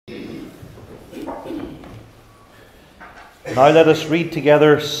Now let us read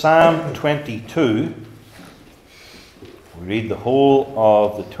together Psalm 22. We read the whole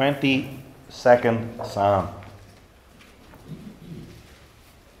of the 22nd Psalm.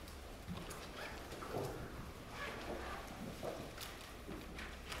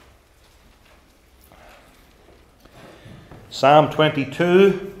 Psalm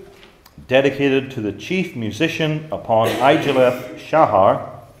 22, dedicated to the chief musician upon Eigeleth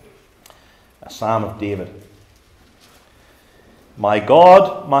Shahar, a psalm of David. My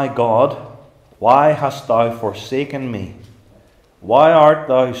God, why hast thou forsaken me? Why art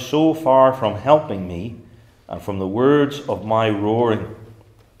thou so far from helping me, and from the words of my roaring?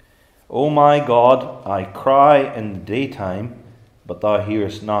 O my God, I cry in the daytime, but thou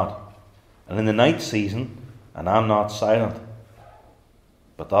hearest not, and in the night season, and am not silent.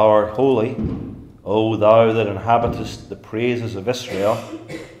 But thou art holy, O thou that inhabitest the praises of Israel.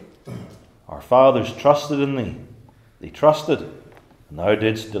 Our fathers trusted in thee. They trusted, and thou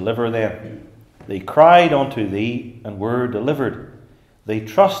didst deliver them. They cried unto thee, and were delivered. They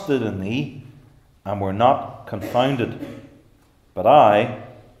trusted in thee, and were not confounded. But I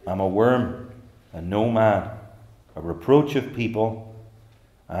am a worm, and no man, a reproach of people,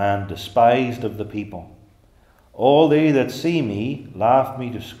 and despised of the people. All they that see me laugh me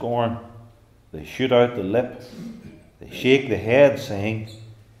to scorn. They shoot out the lip. They shake the head, saying,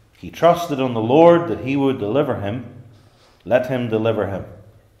 He trusted on the Lord that he would deliver him. Let him deliver him,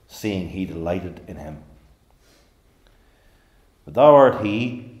 seeing he delighted in him. But thou art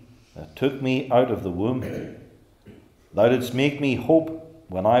he that took me out of the womb. Thou didst make me hope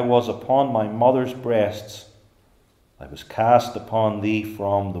when I was upon my mother's breasts. I was cast upon thee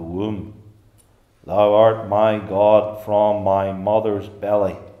from the womb. Thou art my God from my mother's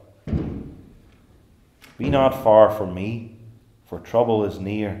belly. Be not far from me, for trouble is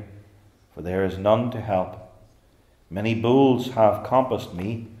near, for there is none to help. Many bulls have compassed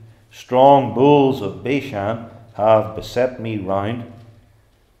me, strong bulls of Bashan have beset me round.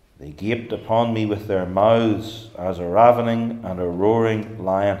 They gaped upon me with their mouths as a ravening and a roaring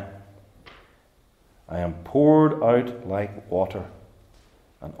lion. I am poured out like water,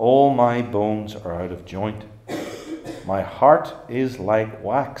 and all my bones are out of joint. My heart is like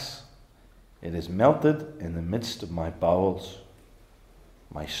wax. It is melted in the midst of my bowels.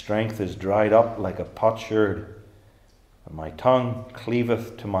 My strength is dried up like a potsherd, and my tongue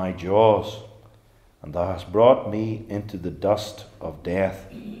cleaveth to my jaws. And thou hast brought me into the dust of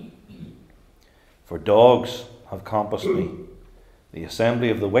death. For dogs have compassed me. The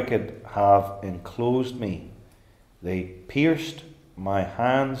assembly of the wicked have enclosed me. They pierced my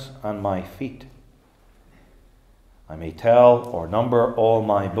hands and my feet. I may tell or number all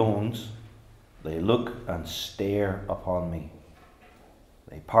my bones. They look and stare upon me.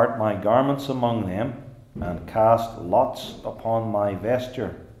 They part my garments among them, and cast lots upon my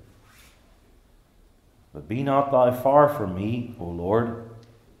vesture. But be not thou far from me, O Lord.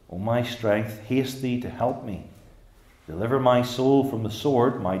 O my strength, haste thee to help me. Deliver my soul from the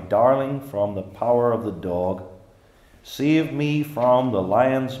sword, my darling from the power of the dog. Save me from the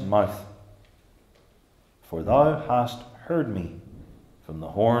lion's mouth. For thou hast heard me from the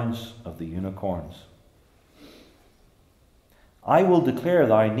horns of the unicorns. I will declare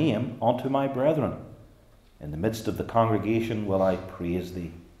thy name unto my brethren. In the midst of the congregation will I praise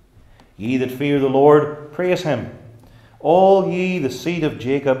thee. Ye that fear the Lord, praise him. All ye the seed of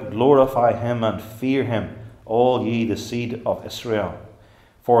Jacob, glorify him and fear him. All ye the seed of Israel.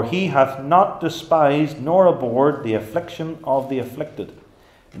 For he hath not despised nor abhorred the affliction of the afflicted.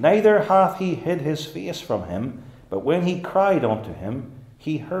 Neither hath he hid his face from him, but when he cried unto him,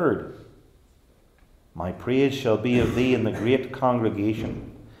 he heard. My praise shall be of thee in the great congregation.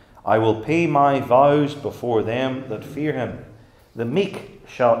 I will pay my vows before them that fear him. The meek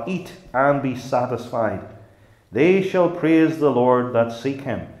shall eat and be satisfied. They shall praise the Lord that seek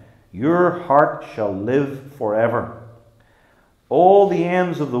him. Your heart shall live forever. All the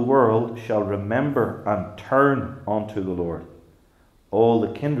ends of the world shall remember and turn unto the Lord. All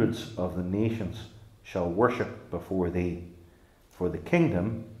the kindreds of the nations shall worship before thee. For the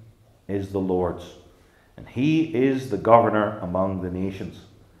kingdom is the Lord's, and he is the governor among the nations.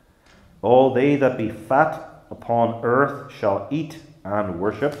 All they that be fat upon earth shall eat and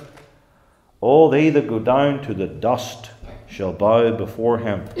worship. All they that go down to the dust shall bow before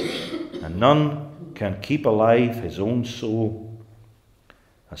him, and none can keep alive his own soul.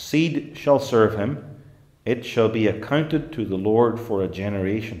 A seed shall serve him, it shall be accounted to the Lord for a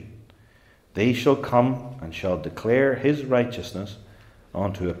generation. They shall come and shall declare his righteousness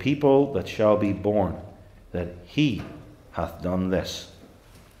unto a people that shall be born, that he hath done this.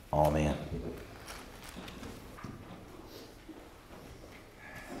 Amen.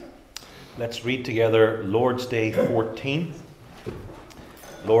 Let's read together Lord's Day 14.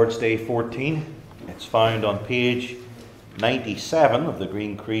 Lord's Day 14. It's found on page 97 of the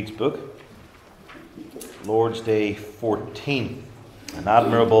Green Creeds book. Lord's Day 14. An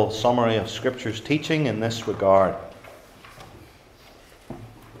admirable summary of Scripture's teaching in this regard.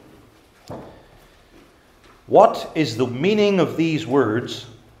 What is the meaning of these words?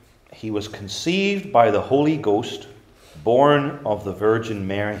 He was conceived by the Holy Ghost, born of the Virgin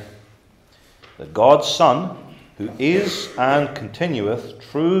Mary. That God's Son, who is and continueth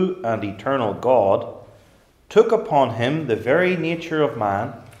true and eternal God, took upon him the very nature of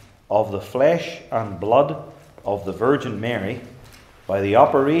man, of the flesh and blood of the Virgin Mary, by the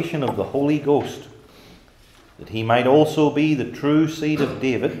operation of the Holy Ghost, that he might also be the true seed of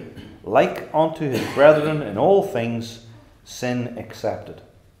David, like unto his brethren in all things, sin excepted.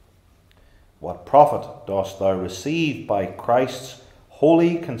 What profit dost thou receive by Christ's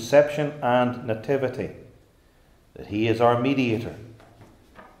holy conception and nativity? That he is our mediator,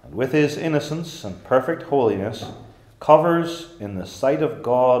 and with his innocence and perfect holiness covers in the sight of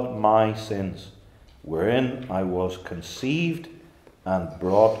God my sins, wherein I was conceived and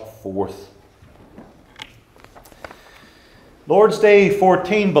brought forth. Lord's Day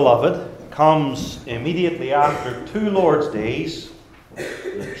 14, beloved, comes immediately after two Lord's Days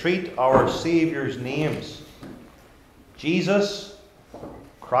that treat our Saviour's names: Jesus,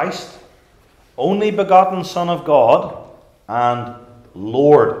 Christ, only begotten Son of God, and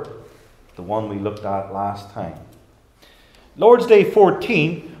Lord, the one we looked at last time. Lord's Day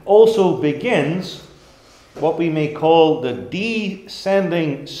 14 also begins what we may call the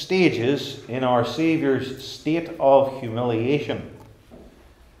descending stages in our Saviour's state of humiliation.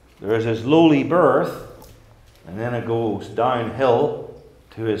 There is his lowly birth, and then it goes downhill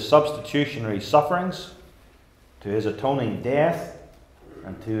to his substitutionary sufferings, to his atoning death,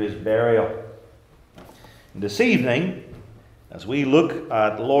 and to his burial. And this evening, as we look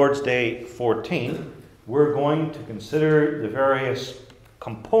at Lord's Day 14, we're going to consider the various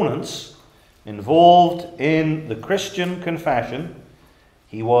components involved in the Christian confession.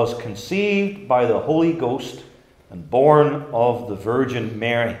 He was conceived by the Holy Ghost and born of the Virgin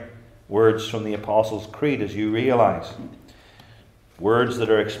Mary. Words from the Apostles' Creed, as you realize. Words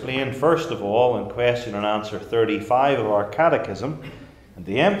that are explained first of all in question and answer 35 of our Catechism, and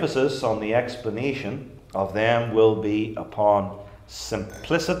the emphasis on the explanation of them will be upon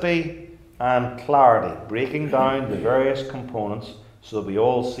simplicity and clarity, breaking down the various components so that we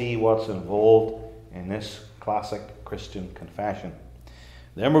all see what's involved in this classic Christian confession.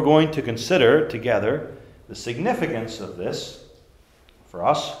 Then we're going to consider together the significance of this for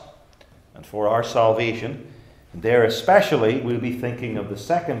us and for our salvation. And there especially we'll be thinking of the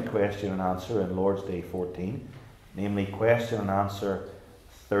second question and answer in Lord's Day 14, namely question and answer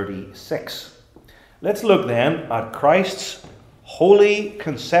 36. Let's look then at Christ's holy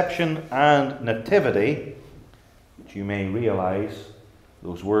conception and nativity, which you may realize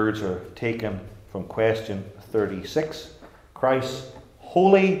those words are taken from question 36. Christ's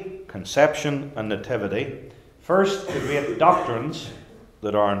holy conception and nativity. First, the great doctrines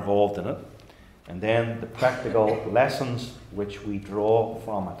that are involved in it, and then the practical lessons which we draw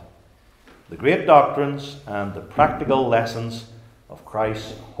from it. The great doctrines and the practical lessons of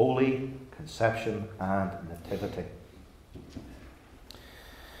Christ's holy conception and nativity.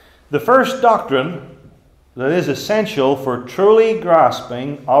 The first doctrine that is essential for truly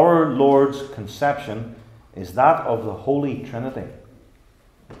grasping our Lord's conception is that of the Holy Trinity.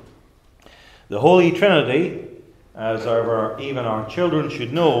 The Holy Trinity, as even our children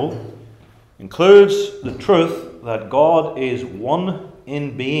should know, includes the truth that God is one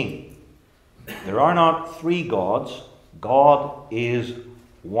in being. There are not three gods. God is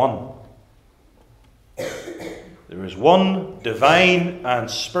one. There is one divine and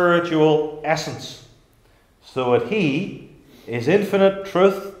spiritual essence, so that He is infinite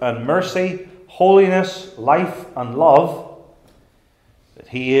truth and mercy, holiness, life and love, that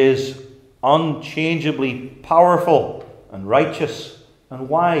He is unchangeably powerful and righteous and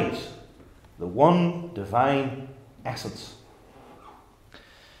wise, the one divine essence.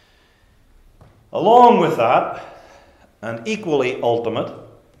 Along with that, and equally ultimate,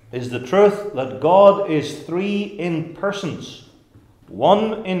 is the truth that God is three in persons,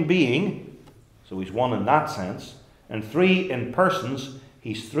 one in being, so He's one in that sense, and three in persons,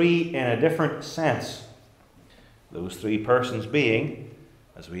 He's three in a different sense. Those three persons being,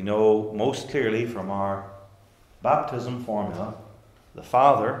 as we know most clearly from our baptism formula, the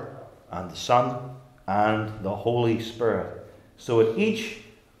Father and the Son and the Holy Spirit. So at each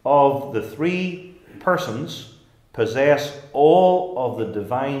of the three persons possess all of the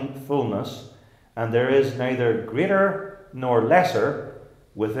divine fullness, and there is neither greater nor lesser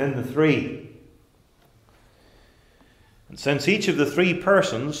within the three. And since each of the three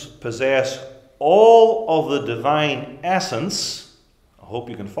persons possess all of the divine essence, I hope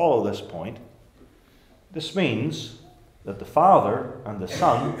you can follow this point, this means that the Father and the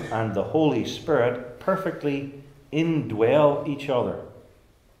Son and the Holy Spirit perfectly indwell each other.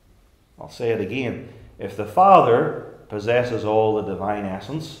 I'll say it again. If the Father possesses all the divine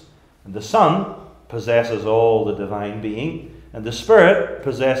essence, and the Son possesses all the divine being, and the Spirit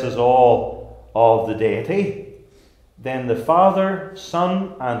possesses all of the deity, then the Father,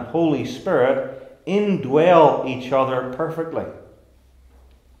 Son, and Holy Spirit indwell each other perfectly.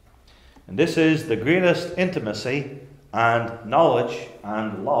 And this is the greatest intimacy and knowledge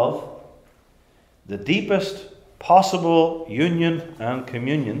and love, the deepest possible union and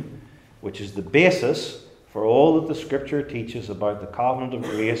communion, which is the basis for all that the Scripture teaches about the covenant of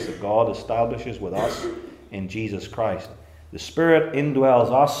grace that God establishes with us in Jesus Christ. The Spirit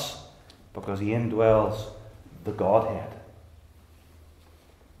indwells us because He indwells the Godhead.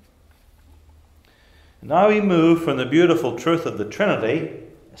 Now we move from the beautiful truth of the Trinity,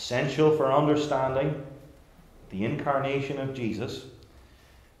 essential for understanding the incarnation of Jesus,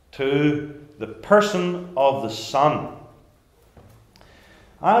 to the person of the Son.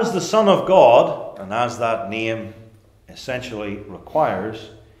 As the Son of God, and as that name essentially requires,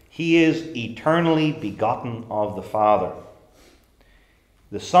 He is eternally begotten of the Father.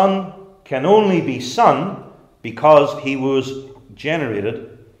 The Son can only be Son because He was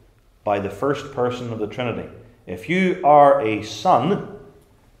generated by the first person of the Trinity. If you are a son,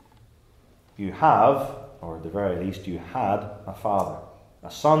 you have, or at the very least you had, a father. A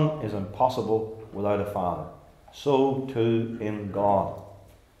son is impossible without a father. So too in God.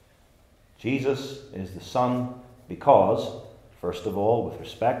 Jesus is the Son because, first of all, with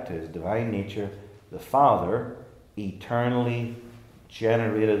respect to His divine nature, the Father eternally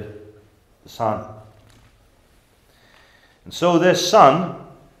generated the Son. And so this Son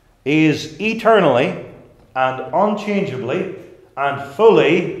is eternally and unchangeably and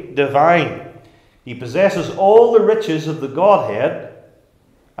fully divine. He possesses all the riches of the Godhead,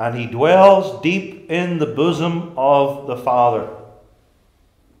 and He dwells deep in the bosom of the Father.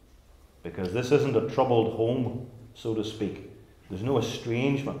 Because this isn't a troubled home, so to speak. There's no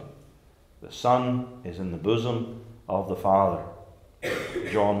estrangement. The Son is in the bosom of the Father.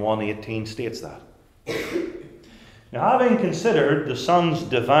 John 1:18 states that. Now, having considered the Son's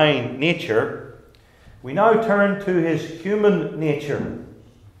divine nature, we now turn to His human nature.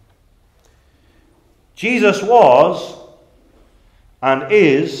 Jesus was and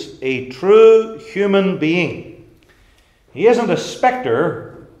is a true human being. He isn't a spectre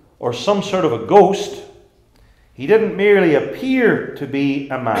or some sort of a ghost. He didn't merely appear to be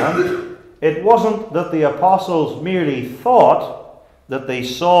a man. It wasn't that the apostles merely thought that they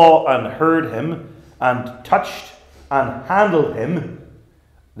saw and heard Him and touched and handled Him.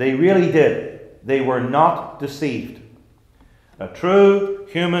 They really did. They were not deceived. A true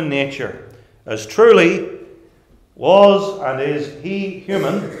human nature. As truly was and is He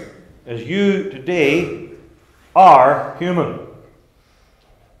human as you today are human.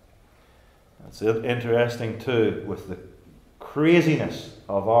 It's interesting too, with the craziness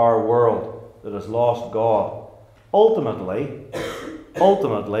of our world that has lost God. Ultimately,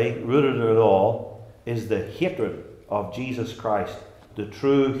 rooted in it all, is the hatred of Jesus Christ, the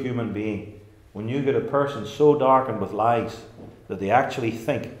true human being. When you get a person so darkened with lies that they actually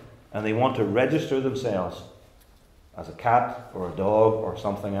think and they want to register themselves as a cat or a dog or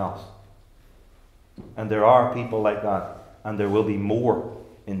something else. And there are people like that, and there will be more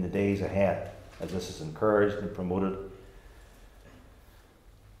in the days ahead as this is encouraged and promoted.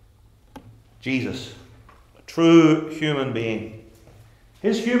 Jesus, a true human being.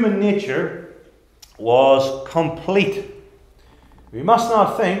 His human nature was complete. We must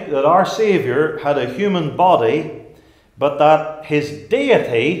not think that our Saviour had a human body, but that His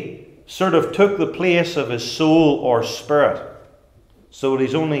deity sort of took the place of His soul or spirit, so that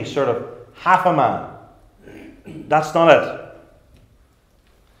He's only sort of half a man. That's not it.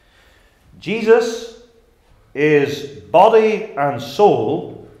 Jesus is body and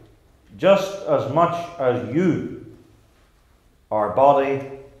soul just as much as you are body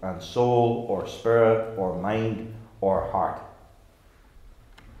and soul or spirit or mind or heart.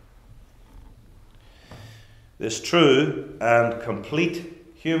 This true and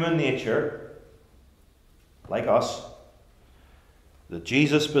complete human nature, like us, that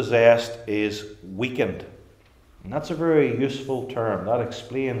Jesus possessed is weakened. And that's a very useful term. That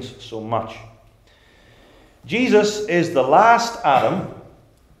explains so much. Jesus is the last Adam,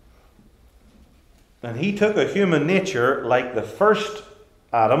 and he took a human nature like the first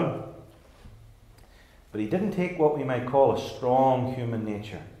Adam, but he didn't take what we might call a strong human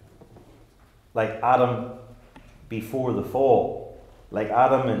nature, like Adam before the fall, like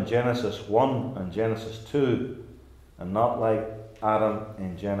Adam in Genesis 1 and Genesis 2, and not like Adam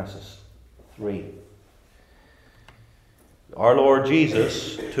in Genesis 3. Our Lord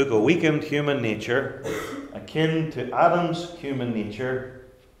Jesus took a weakened human nature, akin to Adam's human nature,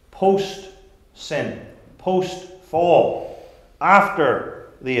 post-sin, post-fall, after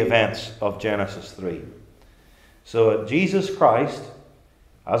the events of Genesis 3. So Jesus Christ,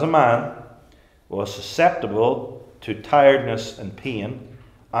 as a man, was susceptible to tiredness and pain,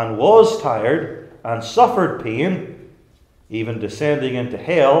 and was tired and suffered pain, even descending into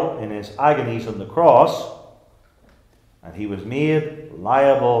hell in his agonies on the cross, and he was made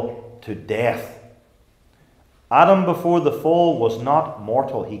liable to death. Adam before the fall was not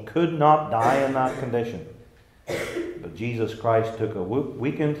mortal. He could not die in that condition. But Jesus Christ took a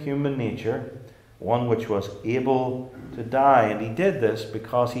weakened human nature, one which was able to die. And he did this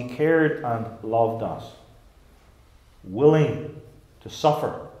because he cared and loved us, willing to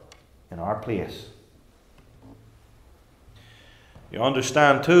suffer in our place. You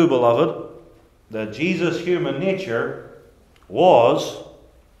understand too, beloved, that Jesus' human nature was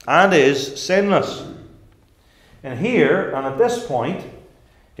and is sinless. And here, and at this point,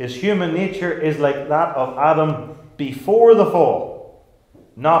 his human nature is like that of Adam before the fall,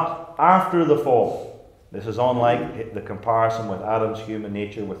 not after the fall. This is unlike the comparison with Adam's human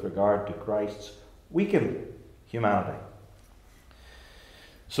nature with regard to Christ's weakened humanity.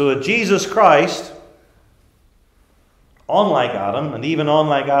 So that Jesus Christ, unlike Adam, and even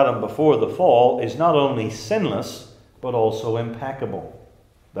unlike Adam before the fall, is not only sinless, but also impeccable.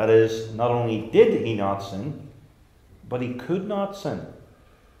 That is, not only did he not sin, but he could not sin.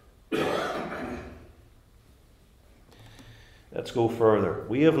 Let's go further.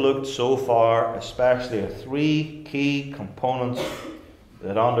 We have looked so far especially at three key components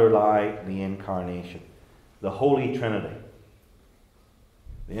that underlie the Incarnation. The Holy Trinity.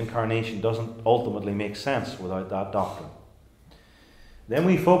 The Incarnation doesn't ultimately make sense without that doctrine. Then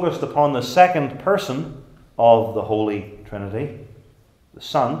we focused upon the second person of the Holy Trinity, the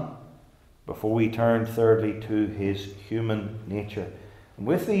Son, before we turn thirdly to his human nature. And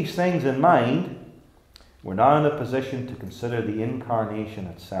with these things in mind, we're now in a position to consider the Incarnation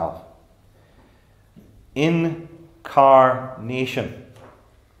itself. Incarnation.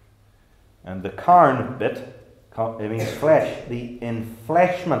 And the carn bit, it means flesh, the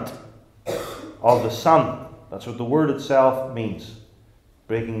enfleshment of the Son. That's what the word itself means,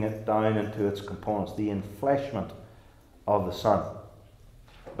 breaking it down into its components, the enfleshment of the Son.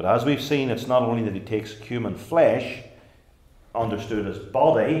 But as we've seen, it's not only that he takes human flesh, understood as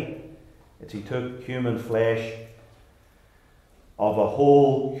body, it's he took human flesh of a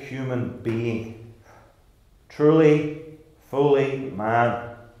whole human being, truly, fully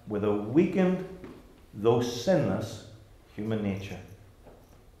man, with a weakened, though sinless, human nature.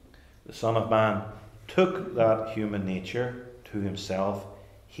 The Son of Man took that human nature to himself.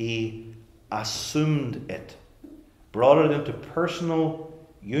 He assumed it, brought it into personal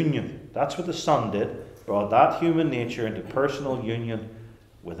union. That's what the Son did, brought that human nature into personal union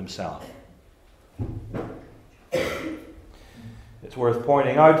with himself. It's worth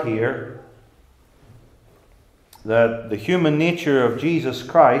pointing out here that the human nature of Jesus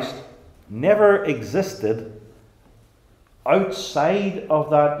Christ never existed outside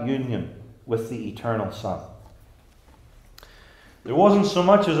of that union with the eternal Son. There wasn't so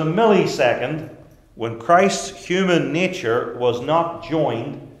much as a millisecond when Christ's human nature was not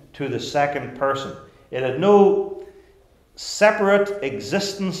joined to the second person. It had no separate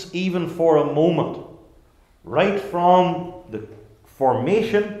existence even for a moment. Right from the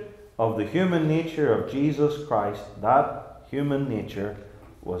formation of the human nature of Jesus Christ, that human nature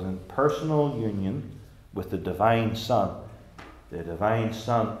was in personal union with the divine Son. The divine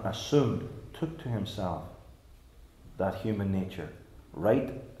Son assumed, took to himself that human nature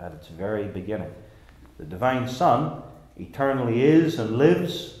right at its very beginning. The divine Son eternally is and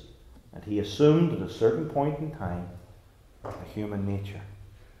lives, and he assumed at a certain point in time a human nature.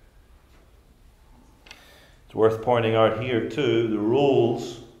 It's worth pointing out here too the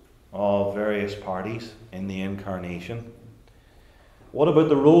roles of various parties in the Incarnation. What about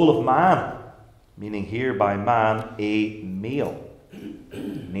the role of man? Meaning here by man a male,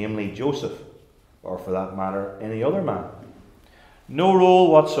 namely Joseph, or for that matter any other man. No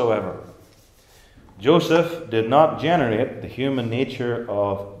role whatsoever. Joseph did not generate the human nature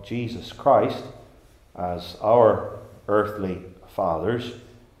of Jesus Christ, as our earthly fathers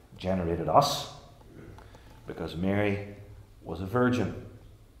generated us, because Mary was a virgin.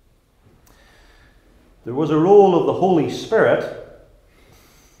 There was a role of the Holy Spirit,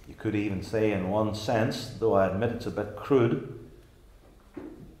 you could even say in one sense, though I admit it's a bit crude.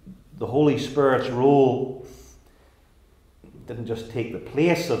 The Holy Spirit's role didn't just take the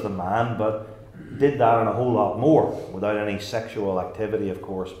place of the man, but did that and a whole lot more, without any sexual activity, of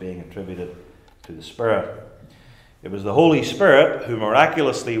course, being attributed to the Spirit. It was the Holy Spirit who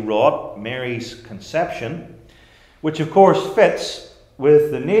miraculously wrought Mary's conception, which of course fits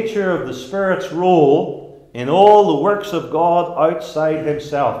with the nature of the Spirit's role in all the works of God outside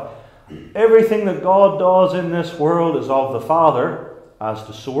himself. Everything that God does in this world is of the Father as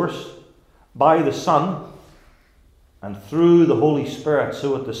the source, by the Son, and through the Holy Spirit.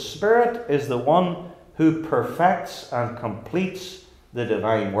 So that the Spirit is the one who perfects and completes the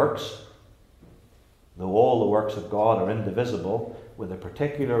divine works, though all the works of God are indivisible, with a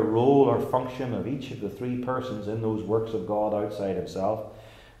particular role or function of each of the three persons in those works of God outside himself.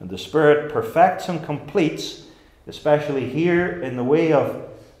 And the Spirit perfects and completes, especially here in the way of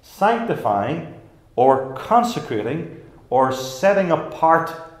sanctifying or consecrating or setting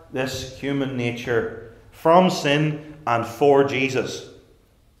apart this human nature from sin and for Jesus.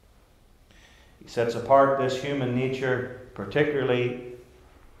 He sets apart this human nature particularly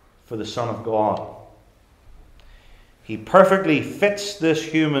for the Son of God. He perfectly fits this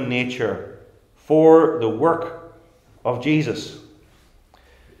human nature for the work of Jesus.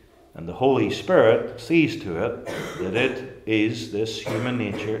 And the Holy Spirit sees to it that this human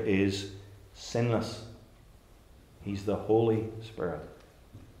nature is sinless. He's the Holy Spirit.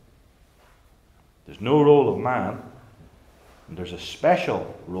 There's no role of man, and there's a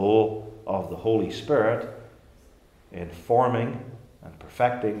special role of the Holy Spirit in forming and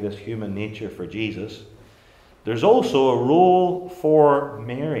perfecting this human nature for Jesus. There's also a role for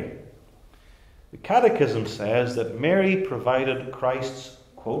Mary. The Catechism says that Mary provided Christ's,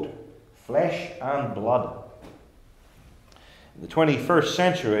 quote, flesh and blood. In the 21st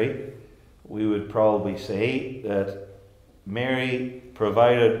century, we would probably say that Mary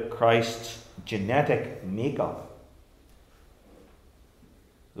provided Christ's genetic makeup.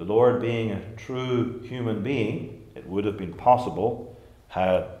 The Lord being a true human being, it would have been possible,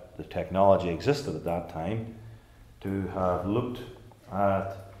 had the technology existed at that time, to have looked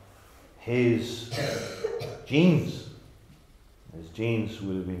at his genes. His genes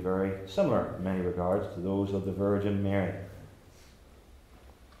would have been very similar in many regards to those of the Virgin Mary.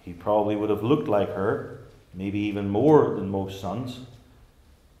 He probably would have looked like her, maybe even more than most sons,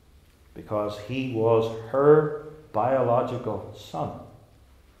 because he was her biological son.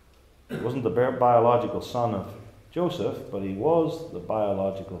 He wasn't the biological son of Joseph, but he was the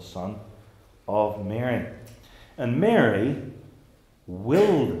biological son of Mary. And Mary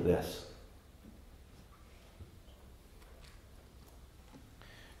willed this.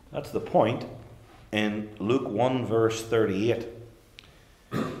 That's the point in Luke 1 verse 38.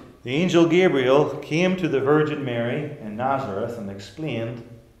 The angel Gabriel came to the Virgin Mary in Nazareth and explained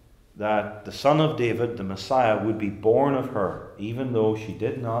that the Son of David, the Messiah, would be born of her, even though she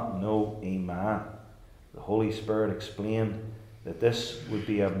did not know a man. The Holy Spirit explained that this would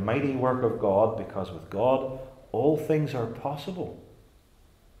be a mighty work of God, because with God all things are possible.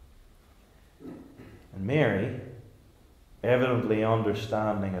 And Mary, evidently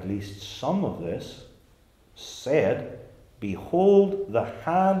understanding at least some of this, said, "Behold the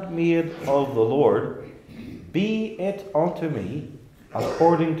handmaid of the Lord, be it unto me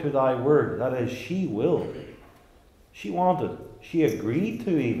according to thy word." That is, she willed. She wanted. She agreed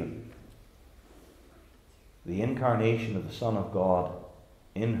to even the incarnation of the Son of God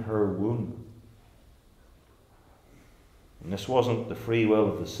in her womb. And this wasn't the free will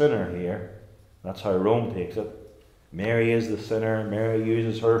of the sinner here. That's how Rome takes it. Mary is the sinner. Mary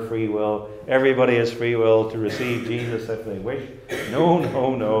uses her free will. Everybody has free will to receive Jesus if they wish.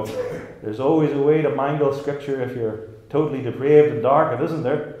 No. There's always a way to mangle Scripture if you're totally depraved and darkened, isn't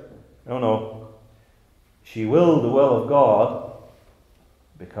there? No. She willed the will of God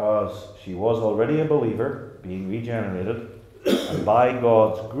because she was already a believer, being regenerated, and by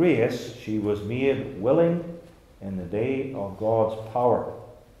God's grace she was made willing in the day of God's power.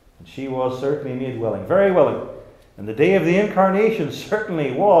 And she was certainly made willing, very willing. And the day of the incarnation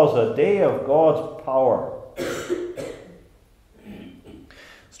certainly was a day of God's power.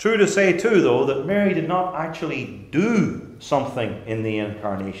 It's true to say too, though, that Mary did not actually do something in the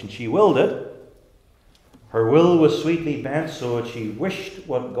incarnation. She willed it. Her will was sweetly bent so that she wished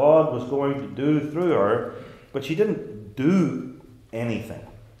what God was going to do through her, but she didn't do anything.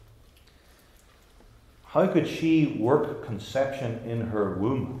 How could she work conception in her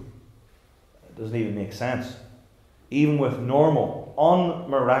womb? It doesn't even make sense. Even with normal,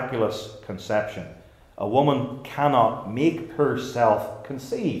 unmiraculous conception, a woman cannot make herself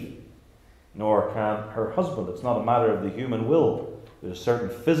conceive, nor can her husband. It's not a matter of the human will. There's a certain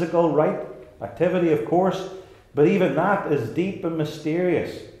physical right activity, of course, but even that is deep and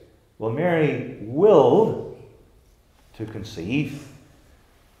mysterious. Well, Mary willed to conceive,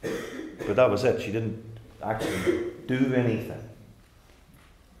 but that was it. She didn't actually do anything.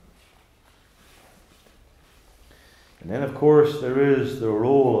 And then, of course, there is the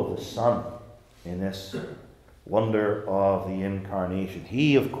role of the Son in this wonder of the Incarnation.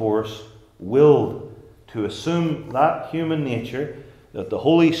 He, of course, willed to assume that human nature that the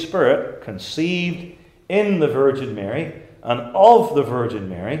Holy Spirit conceived in the Virgin Mary and of the Virgin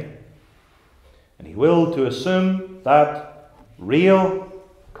Mary. And he willed to assume that real,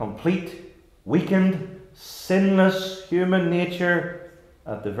 complete, weakened, sinless human nature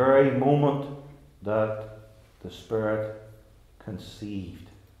at the very moment that the Spirit conceived.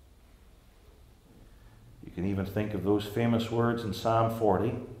 You can even think of those famous words in Psalm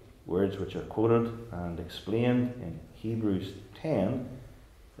 40, words which are quoted and explained in Hebrews 10,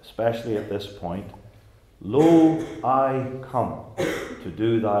 especially at this point. Lo, I come to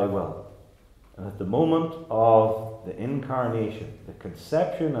do thy will. And at the moment of the incarnation, the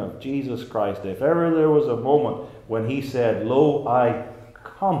conception of Jesus Christ, if ever there was a moment when he said, Lo, I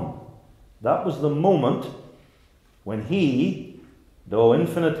come, that was the moment when he, though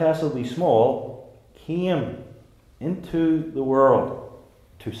infinitesimally small, came into the world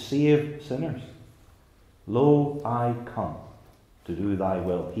to save sinners. Lo, I come to do thy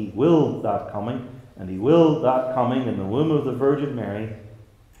will. He willed that coming, and he willed that coming in the womb of the Virgin Mary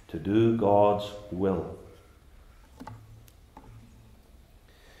to do God's will.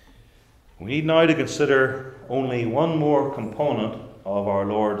 We need now to consider only one more component of our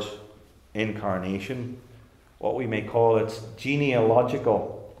Lord's incarnation, what we may call its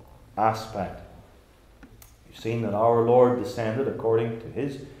genealogical aspect. You've seen that our Lord descended, according to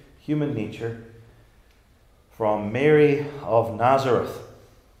his human nature, from Mary of Nazareth.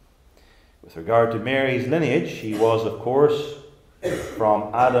 With regard to Mary's lineage, she was, of course,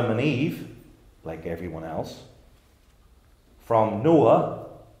 from Adam and Eve, like everyone else. From Noah,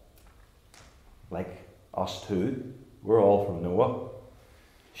 like us too. We're all from Noah.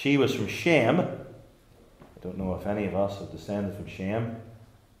 She was from Shem. I don't know if any of us have descended from Shem.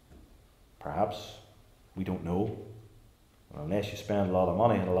 Perhaps. We don't know. Well, unless you spend a lot of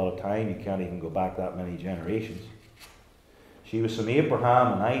money and a lot of time, you can't even go back that many generations. She was from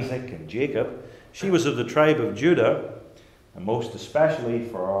Abraham and Isaac and Jacob. She was of the tribe of Judah, and most especially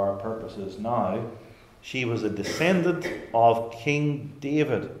for our purposes now, she was a descendant of King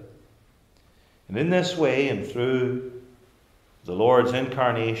David. And in this way, and through the Lord's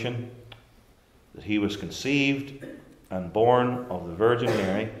incarnation, that he was conceived and born of the Virgin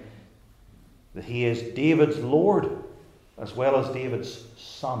Mary, that he is David's Lord as well as David's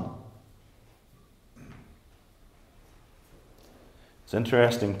son. It's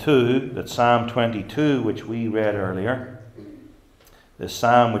interesting too that Psalm 22, which we read earlier, this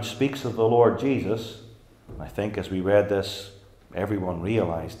psalm which speaks of the Lord Jesus, I think as we read this, everyone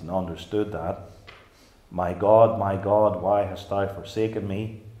realized and understood that. My God, why hast thou forsaken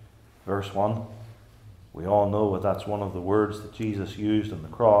me? Verse 1. We all know that that's one of the words that Jesus used on the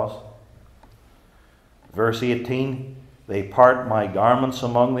cross. Verse 18. They part my garments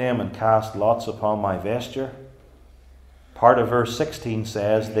among them and cast lots upon my vesture. Part of verse 16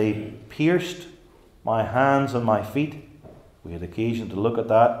 says, they pierced my hands and my feet. We had occasion to look at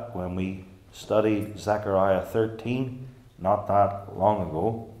that when we studied Zechariah 13, not that long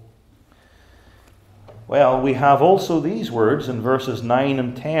ago. Well, we have also these words in verses 9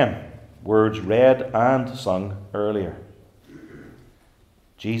 and 10, words read and sung earlier.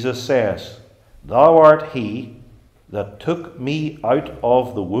 Jesus says, Thou art he that took me out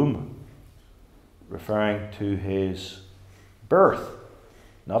of the womb, referring to his birth.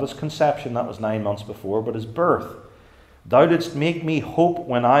 Not his conception, that was 9 months before, but his birth. Thou didst make me hope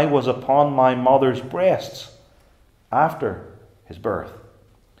when I was upon my mother's breasts, after his birth.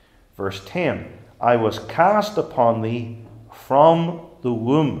 Verse 10, I was cast upon thee from the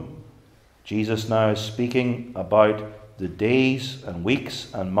womb. Jesus now is speaking about the days and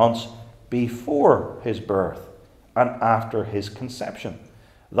weeks and months before his birth and after his conception.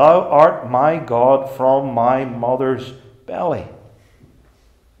 Thou art my God from my mother's belly.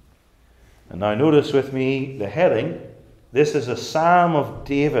 And now notice with me the heading. This is a Psalm of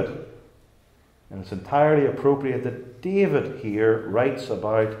David. And it's entirely appropriate that David here writes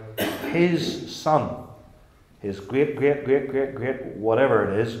about his son, his great,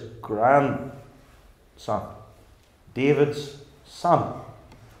 whatever it is, grandson, David's son.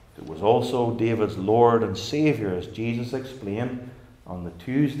 It was also David's Lord and Saviour, as Jesus explained on the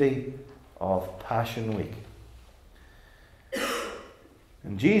Tuesday of Passion Week.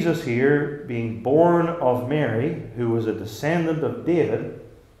 And Jesus here, being born of Mary, who was a descendant of David,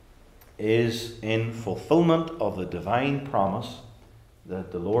 is in fulfillment of the divine promise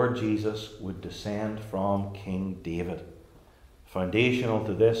that the Lord Jesus would descend from King David. Foundational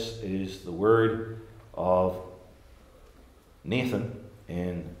to this is the word of Nathan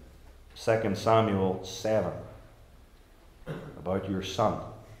in 2 Samuel 7 about your son.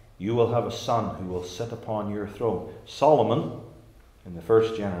 You will have a son who will sit upon your throne. Solomon, in the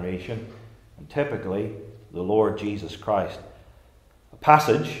first generation, and typically the Lord Jesus Christ. A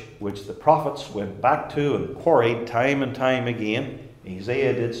passage which the prophets went back to and quarried time and time again.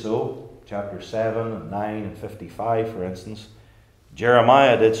 Isaiah did so, chapter 7 and 9 and 55, for instance.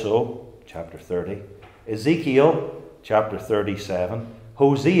 Jeremiah did so, chapter 30. Ezekiel, chapter 37.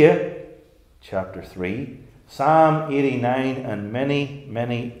 Hosea, chapter 3. Psalm 89 and many,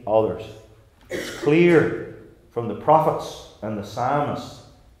 many others. It's clear from the prophets and the psalmists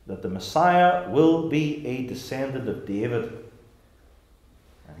that the Messiah will be a descendant of David.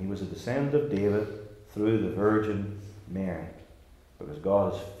 And he was a descendant of David through the Virgin Mary, because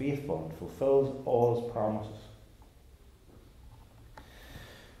God is faithful and fulfills all his promises.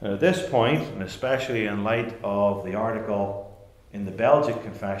 And at this point, and especially in light of the article in the Belgic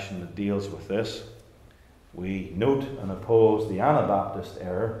Confession that deals with this, we note and oppose the Anabaptist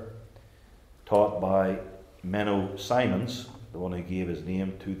error taught by Menno Simons, the one who gave his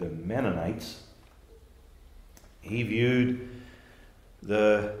name to the Mennonites. He viewed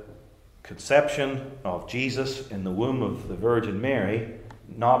the conception of Jesus in the womb of the Virgin Mary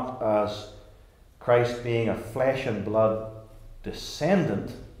not as Christ being a flesh and blood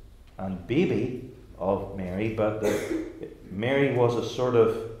descendant and baby of Mary, but that Mary was a sort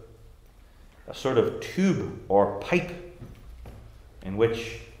of tube or pipe in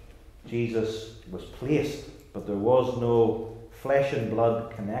which Jesus was placed, but there was no flesh and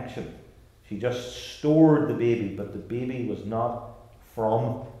blood connection. She just stored the baby, but the baby was not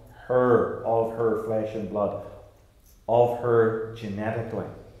from her, of her flesh and blood, of her genetically.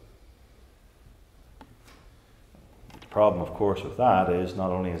 The problem, of course, with that is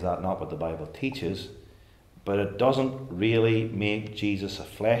not only is that not what the Bible teaches, but it doesn't really make Jesus a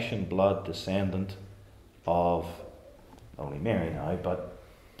flesh and blood descendant of not only Mary now, but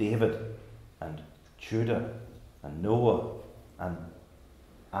David and Judah and Noah and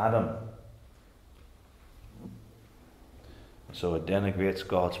Adam. So it denigrates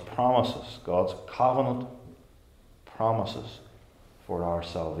God's promises, God's covenant promises for our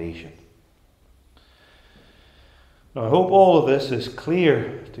salvation. Now, I hope all of this is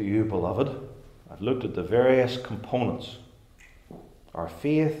clear to you, beloved. I've looked at the various components. Our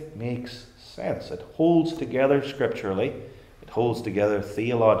faith makes sense. It holds together scripturally. It holds together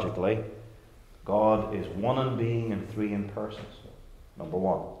theologically. God is one in being and three in persons. Number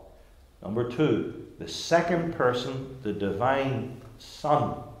one. Number two, the second person, the divine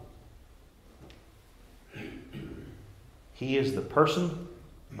Son. He is the person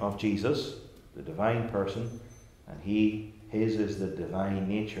of Jesus, the divine person, and his is the divine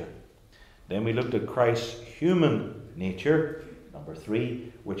nature. Then we looked at Christ's human nature, number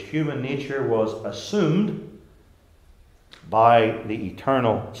three, which human nature was assumed by the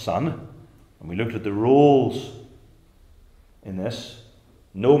eternal Son. And we looked at the roles in this.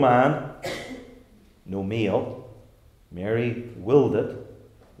 No man, no male. Mary willed it.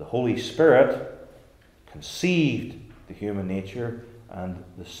 The Holy Spirit conceived the human nature, and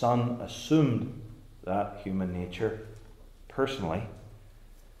the Son assumed that human nature personally.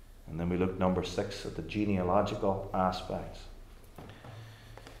 And then we looked, number 6, at the genealogical aspects.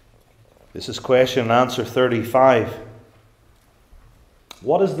 This is question and answer 35.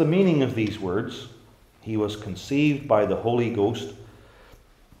 What is the meaning of these words? He was conceived by the Holy Ghost,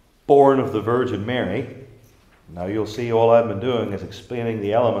 born of the Virgin Mary. Now you'll see all I've been doing is explaining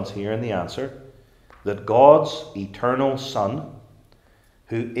the elements here in the answer. That God's eternal Son,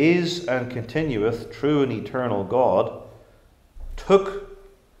 who is and continueth true and eternal God, took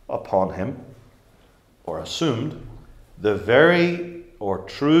upon him, or assumed, the very or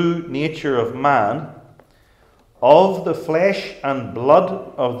true nature of man, of the flesh and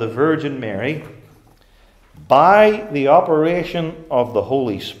blood of the Virgin Mary, by the operation of the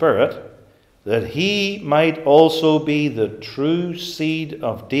Holy Spirit, that he might also be the true seed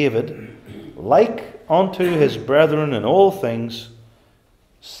of David, like unto his brethren in all things,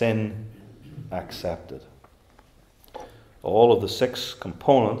 sin accepted. All of the 6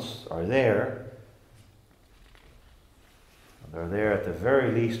 components are there. They're there at the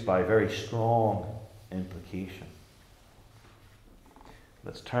very least by very strong implication.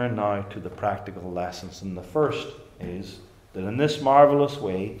 Let's turn now to the practical lessons. And the first is that in this marvelous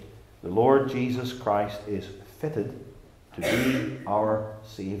way, the Lord Jesus Christ is fitted to be our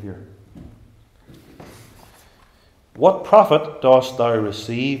Saviour. What profit dost thou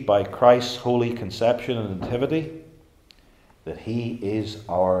receive by Christ's holy conception and nativity? That he is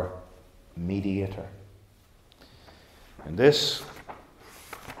our mediator. And this,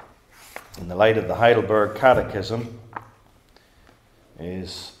 in the light of the Heidelberg Catechism,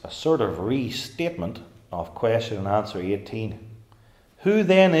 is a sort of restatement of question and answer 18. Who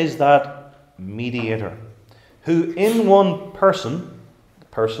then is that mediator? Who in one person, the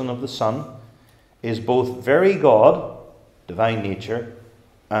person of the Son, is both very God, divine nature,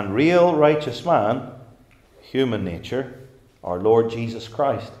 and real righteous man, human nature, our Lord Jesus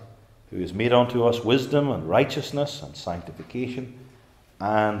Christ, who is made unto us wisdom and righteousness and sanctification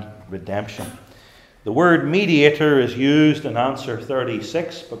and redemption. The word mediator is used in answer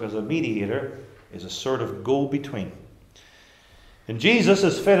 36 because a mediator is a sort of go-between. And Jesus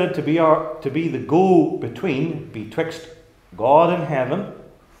is fitted to be the go-between betwixt God in heaven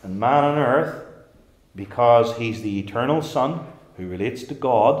and man on earth, because he's the eternal Son who relates to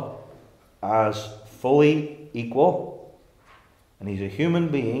God as fully equal, and he's a human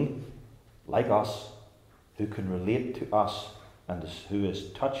being like us who can relate to us and who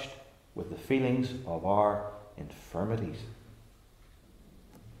is touched with the feelings of our infirmities.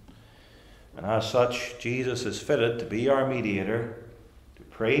 And as such, Jesus is fitted to be our mediator, to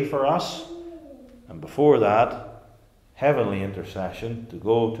pray for us, and before that, heavenly intercession, to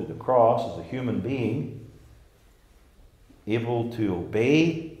go to the cross as a human being, able to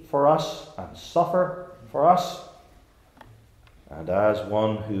obey for us and suffer for us, and as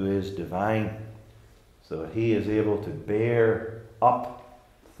one who is divine, so that he is able to bear up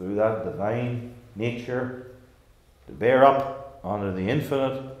through that divine nature, to bear up under the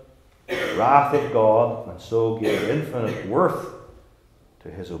infinite wrath of God, and so give infinite worth to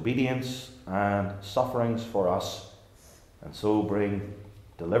his obedience and sufferings for us, and so bring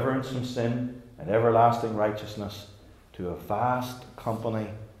deliverance from sin and everlasting righteousness to a vast company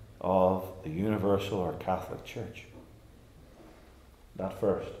of the universal or Catholic Church. That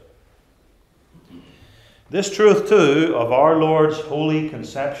first. This truth too of our Lord's holy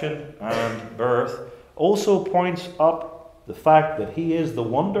conception and birth also points up the fact that he is the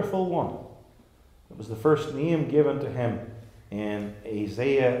wonderful one. It was the first name given to him in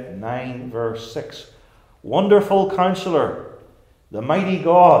Isaiah 9 verse 6. Wonderful Counselor, the mighty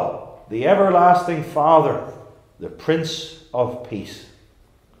God, the everlasting Father, the Prince of Peace.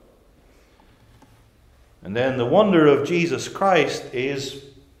 And then the wonder of Jesus Christ is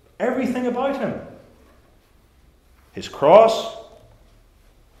everything about him. His cross,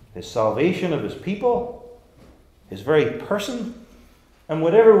 his salvation of his people, his very person, and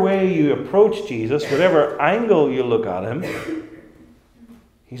whatever way you approach Jesus, whatever angle you look at him,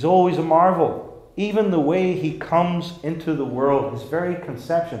 he's always a marvel. Even the way he comes into the world, his very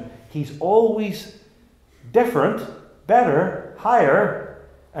conception, he's always different, better, higher,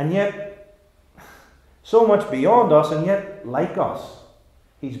 and yet so much beyond us, and yet like us.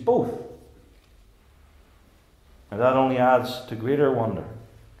 He's both. And that only adds to greater wonder.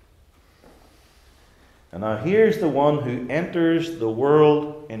 And now here's the one who enters the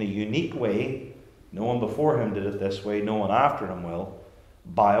world in a unique way. No one before him did it this way, no one after him will,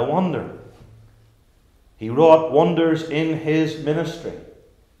 by a wonder. He wrought wonders in his ministry.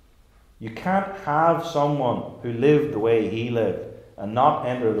 You can't have someone who lived the way he lived and not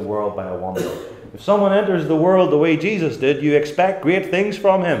enter the world by a wonder. If someone enters the world the way Jesus did, you expect great things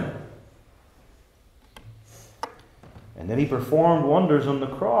from him. And then he performed wonders on the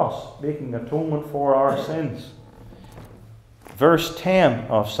cross, making atonement for our sins. Verse 10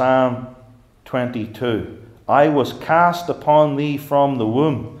 of Psalm 22. I was cast upon thee from the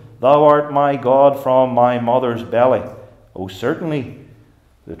womb. Thou art my God from my mother's belly. Oh, certainly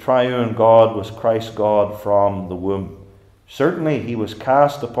the triune God was Christ God from the womb. Certainly he was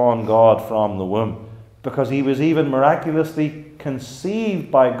cast upon God from the womb, because he was even miraculously conceived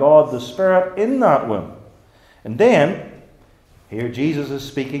by God the Spirit in that womb. And then, here Jesus is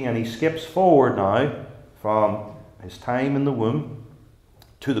speaking, and he skips forward now from his time in the womb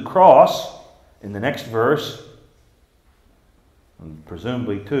to the cross in the next verse. And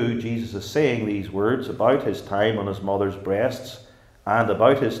presumably too, Jesus is saying these words about his time on his mother's breasts and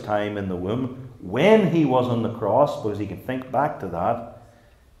about his time in the womb when he was on the cross, because he can think back to that.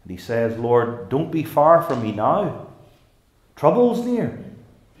 And he says, Lord, don't be far from me now. Trouble's near.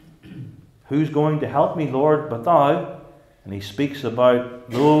 Who's going to help me, Lord, but thou? And he speaks about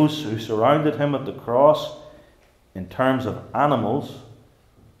those who surrounded him at the cross in terms of animals,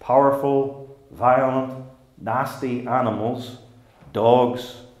 powerful, violent, nasty animals,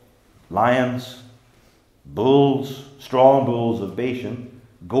 dogs, lions, bulls, strong bulls of Bashan,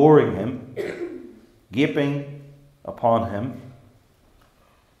 goring him, gaping upon him.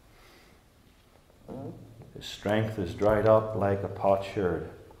 His strength is dried up like a potsherd.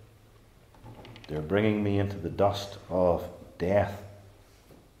 They're bringing me into the dust of death.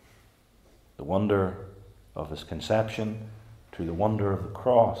 The wonder of his conception to the wonder of the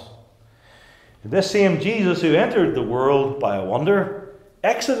cross. And this same Jesus who entered the world by a wonder,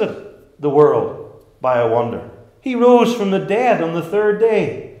 exited the world by a wonder. He rose from the dead on the third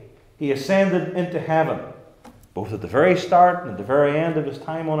day. He ascended into heaven, both at the very start and at the very end of his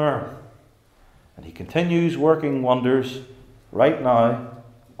time on earth. And he continues working wonders right now,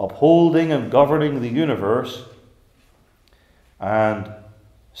 upholding and governing the universe, and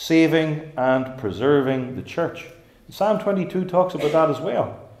saving and preserving the church. Psalm 22 talks about that as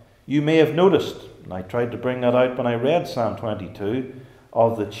well. You may have noticed, and I tried to bring that out when I read Psalm 22,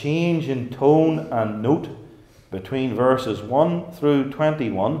 of the change in tone and note between verses 1 through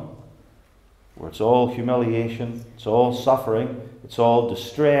 21, where it's all humiliation, it's all suffering, it's all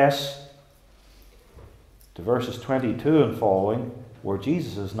distress, to verses 22 and following, where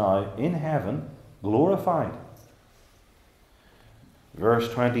Jesus is now in heaven, glorified.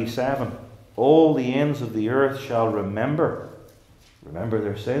 Verse 27, all the ends of the earth shall remember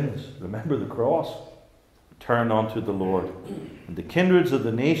their sins, remember the cross, turn unto the Lord. And the kindreds of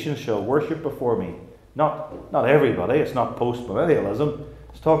the nations shall worship before me. Not everybody, it's not post-millennialism.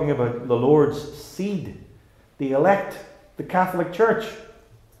 It's talking about the Lord's seed, the elect, the Catholic Church.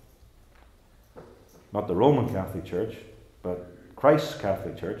 Not the Roman Catholic Church, but Christ's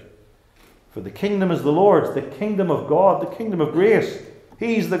Catholic Church. For the kingdom is the Lord's, the kingdom of God, the kingdom of grace.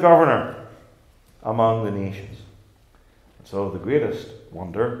 He's the governor among the nations. And so the greatest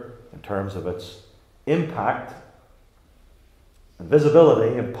wonder in terms of its impact and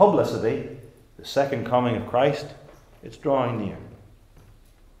visibility and publicity, the second coming of Christ, it's drawing near.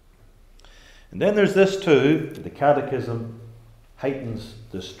 And then there's this too, the Catechism heightens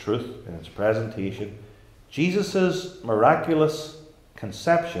this truth in its presentation. Jesus' miraculous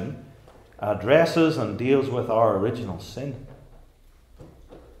conception addresses and deals with our original sin.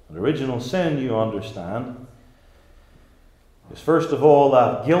 And original sin, you understand, is first of all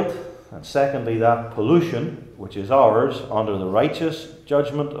that guilt, and secondly that pollution, which is ours under the righteous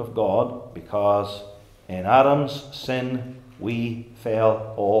judgment of God, because in Adam's sin we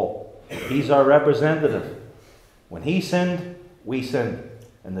fell all. He's our representative. When he sinned, we sinned.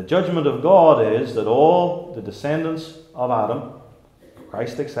 And the judgment of God is that all the descendants of Adam,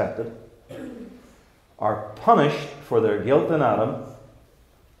 Christ accepted, are punished for their guilt in Adam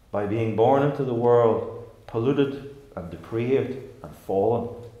by being born into the world polluted and depraved and fallen.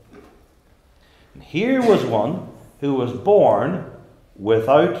 And here was one who was born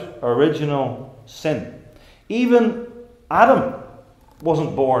without original sin. Even Adam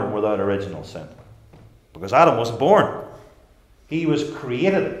wasn't born without original sin, because Adam wasn't born. He was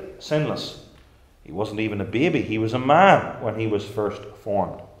created sinless. He wasn't even a baby. He was a man when he was first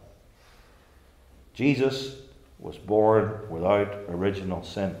formed. Jesus was born without original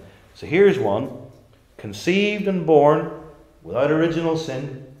sin. So here's one, conceived and born without original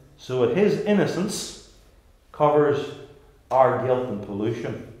sin, so that his innocence covers our guilt and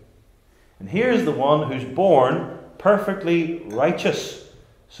pollution. And here's the one who's born perfectly righteous,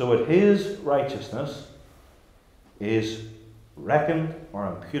 so that his righteousness is reckoned or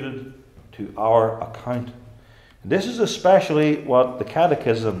imputed to our account. And this is especially what the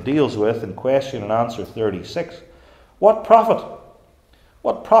Catechism deals with in question and answer 36. What profit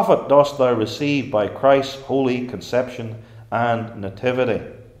dost thou receive by Christ's holy conception and nativity?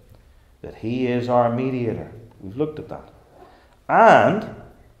 That he is our mediator. We've looked at that. And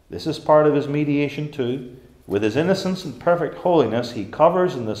this is part of his mediation too. With his innocence and perfect holiness, he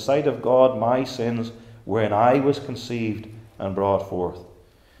covers in the sight of God my sins, wherein I was conceived and brought forth.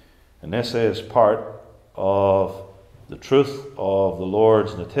 And this is part of the truth of the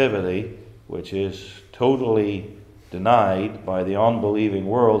Lord's nativity, which is totally denied by the unbelieving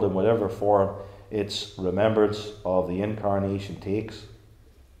world in whatever form its remembrance of the incarnation takes.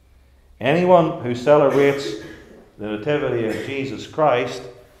 Anyone who celebrates the nativity of Jesus Christ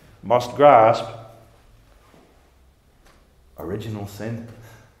must grasp original sin.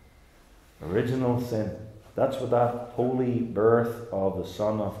 Original sin. That's what that holy birth of the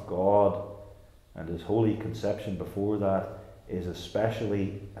Son of God and his holy conception before that is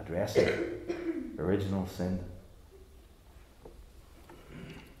especially addressing original sin.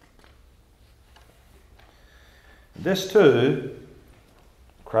 This too,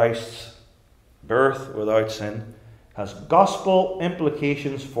 Christ's birth without sin, has gospel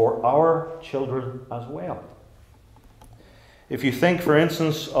implications for our children as well. If you think, for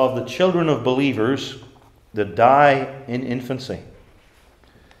instance, of the children of believers that die in infancy,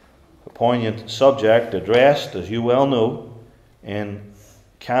 a poignant subject addressed, as you well know, in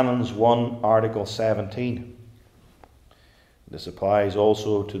Canons 1, Article 17. This applies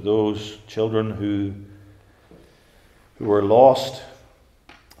also to those children who were lost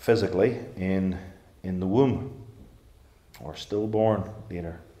physically in the womb, or stillborn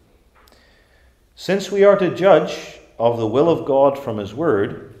later. Since we are to judge of the will of God from His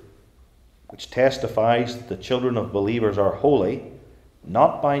Word, which testifies that the children of believers are holy,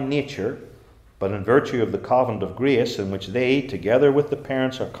 not by nature, but in virtue of the covenant of grace in which they, together with the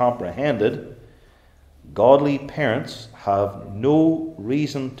parents, are comprehended, godly parents have no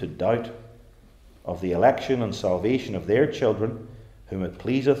reason to doubt of the election and salvation of their children, whom it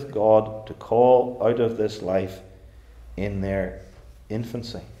pleaseth God to call out of this life in their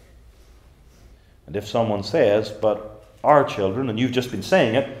infancy. And if someone says, but our children, and you've just been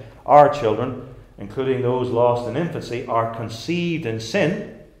saying it, our children, including those lost in infancy, are conceived in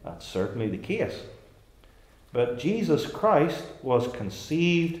sin, that's certainly the case. But Jesus Christ was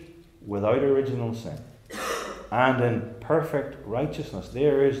conceived without original sin and in perfect righteousness.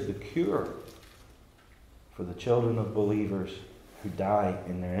 There is the cure for the children of believers who die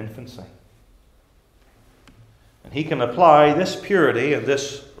in their infancy. And He can apply this purity and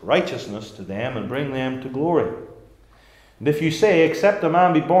this righteousness to them and bring them to glory. And if you say, except a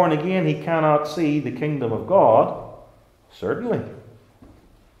man be born again, he cannot see the kingdom of God, certainly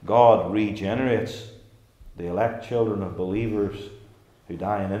God regenerates the elect children of believers who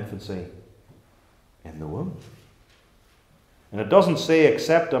die in infancy in the womb. And it doesn't say,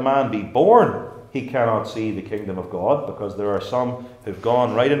 except a man be born, he cannot see the kingdom of God, because there are some who've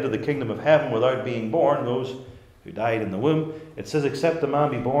gone right into the kingdom of heaven without being born, those who died in the womb. It says, except a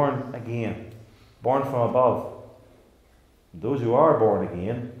man be born again, born from above. Those who are born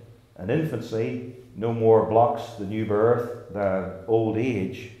again, and infancy no more blocks the new birth than old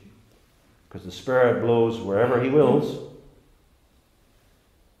age, because the Spirit blows wherever He wills.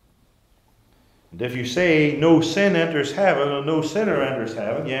 And if you say no sin enters heaven and no sinner enters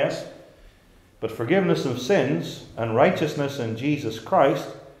heaven, yes, but forgiveness of sins and righteousness in Jesus Christ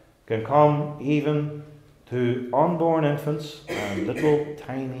can come even to unborn infants and little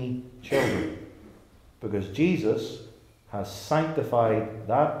tiny children, because Jesus has sanctified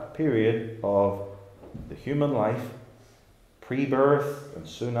that period of the human life, pre-birth and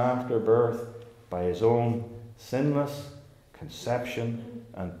soon after birth, by His own sinless conception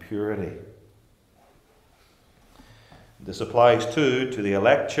and purity. This applies too to the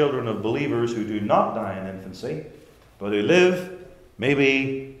elect children of believers who do not die in infancy, but who live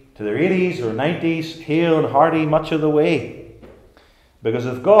maybe to their 80s or 90s, hale and hearty much of the way. Because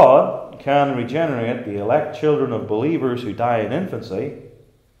if God can regenerate the elect children of believers who die in infancy,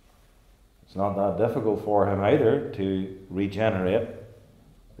 it's not that difficult for Him either to regenerate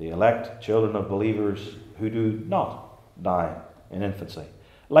the elect children of believers who do not die in infancy.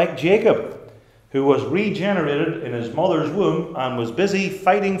 Like Jacob, who was regenerated in his mother's womb and was busy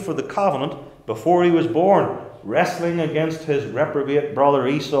fighting for the covenant before he was born, wrestling against his reprobate brother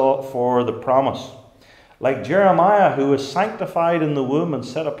Esau for the promise. Like Jeremiah, who was sanctified in the womb and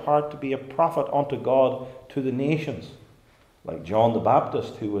set apart to be a prophet unto God to the nations. Like John the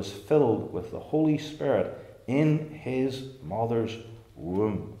Baptist, who was filled with the Holy Spirit in his mother's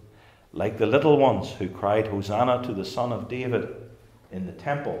womb. Like the little ones who cried, Hosanna to the Son of David in the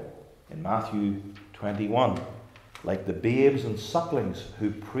temple in Matthew 21. Like the babes and sucklings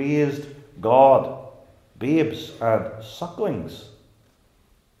who praised God. Babes and sucklings.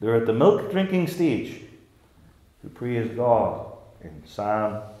 They're at the milk drinking stage, who praise God in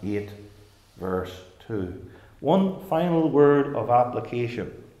Psalm 8 verse 2. One final word of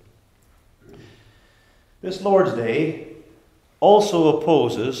application. This Lord's Day also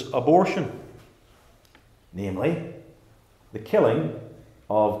opposes abortion, namely the killing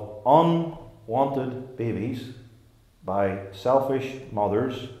of unwanted babies by selfish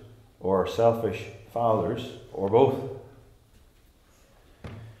mothers or selfish fathers, or both.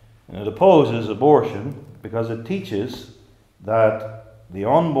 And it opposes abortion because it teaches that the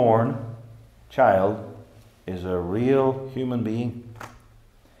unborn child is a real human being.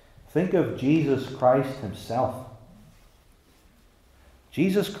 Think of Jesus Christ Himself.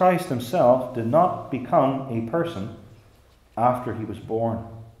 Jesus Christ Himself did not become a person after he was born.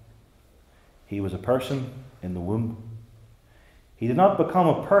 He was a person in the womb. He did not become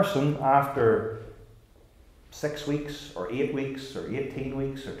a person after 6 weeks or 8 weeks or 18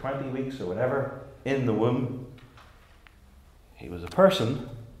 weeks or 20 weeks or whatever in the womb. He was a person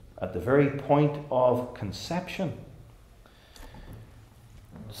at the very point of conception.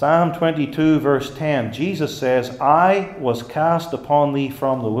 Psalm 22 verse 10, Jesus says, I was cast upon thee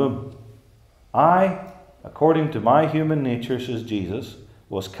from the womb. I, according to my human nature, says Jesus,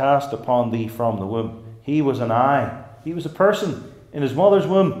 was cast upon thee from the womb. He was an I. He was a person in his mother's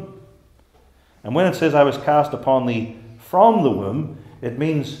womb. And when it says I was cast upon thee from the womb, it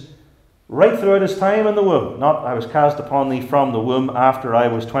means right throughout his time in the womb. Not I was cast upon thee from the womb after I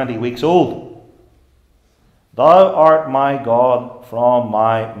was 20 weeks old. Thou art my God from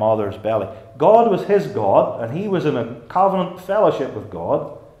my mother's belly. God was his God, and he was in a covenant fellowship with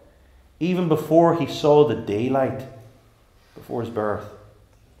God even before he saw the daylight, before his birth.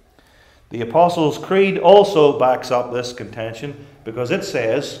 The Apostles' Creed also backs up this contention, because it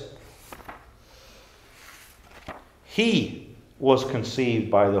says, he was conceived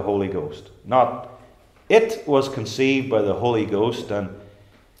by the Holy Ghost. Not it was conceived by the Holy Ghost and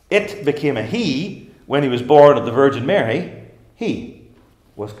it became a he when he was born of the Virgin Mary. He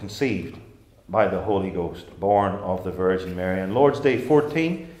was conceived by the Holy Ghost, born of the Virgin Mary. And Lord's Day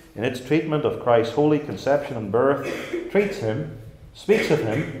 14, in its treatment of Christ's holy conception and birth, treats him, speaks of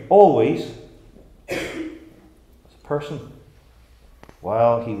him always as a person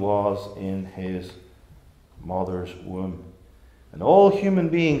while he was in his mother's womb. And all human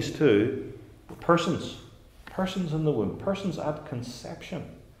beings too were persons in the womb, persons at conception.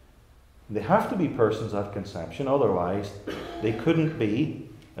 They have to be persons at conception, otherwise they couldn't be,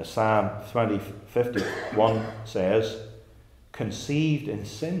 as Psalm 51 says, conceived in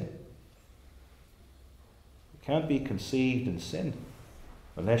sin. You can't be conceived in sin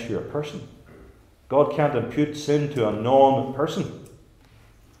unless you're a person. God can't impute sin to a non-person.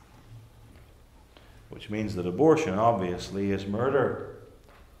 Which means that abortion, obviously, is murder.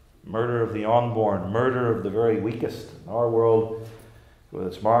 Murder of the unborn, murder of the very weakest. Our world, with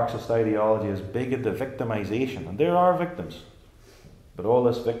its Marxist ideology, is big into victimization. And there are victims. But all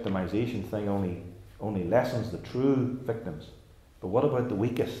this victimization thing only lessens the true victims. But what about the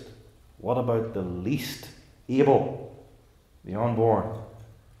weakest? What about the least able? The unborn.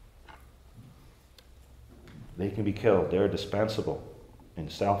 They can be killed. They're dispensable in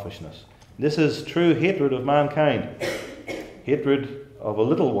selfishness. This is true hatred of mankind. Hatred of a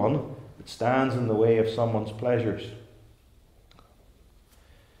little one that stands in the way of someone's pleasures.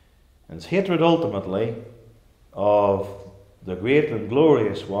 And it's hatred ultimately of the great and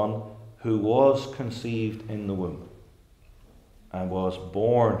glorious one who was conceived in the womb and was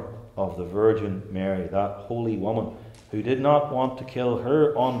born of the Virgin Mary, that holy woman who did not want to kill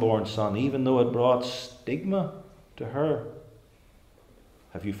her unborn son, even though it brought stigma to her.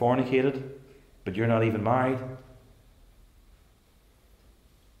 Have you fornicated, but you're not even married?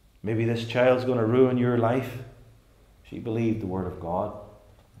 Maybe this child's going to ruin your life. She believed the word of God,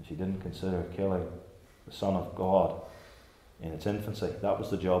 and she didn't consider killing the Son of God in its infancy. That was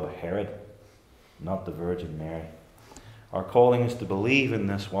the job of Herod, not the Virgin Mary. Our calling is to believe in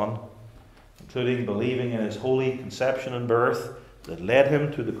this one, including believing in his holy conception and birth that led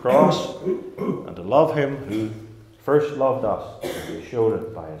him to the cross, and to love him who first loved us, and he showed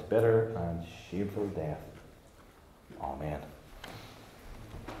it by his bitter and shameful death. Amen.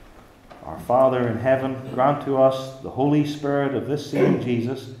 Our Father in heaven, grant to us the Holy Spirit of this same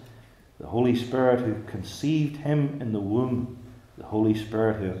Jesus, the Holy Spirit who conceived him in the womb, the Holy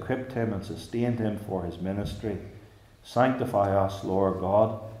Spirit who equipped him and sustained him for his ministry. Sanctify us, Lord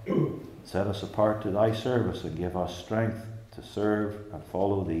God, set us apart to thy service, and give us strength to serve and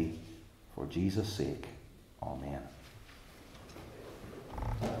follow thee for Jesus' sake. Amen.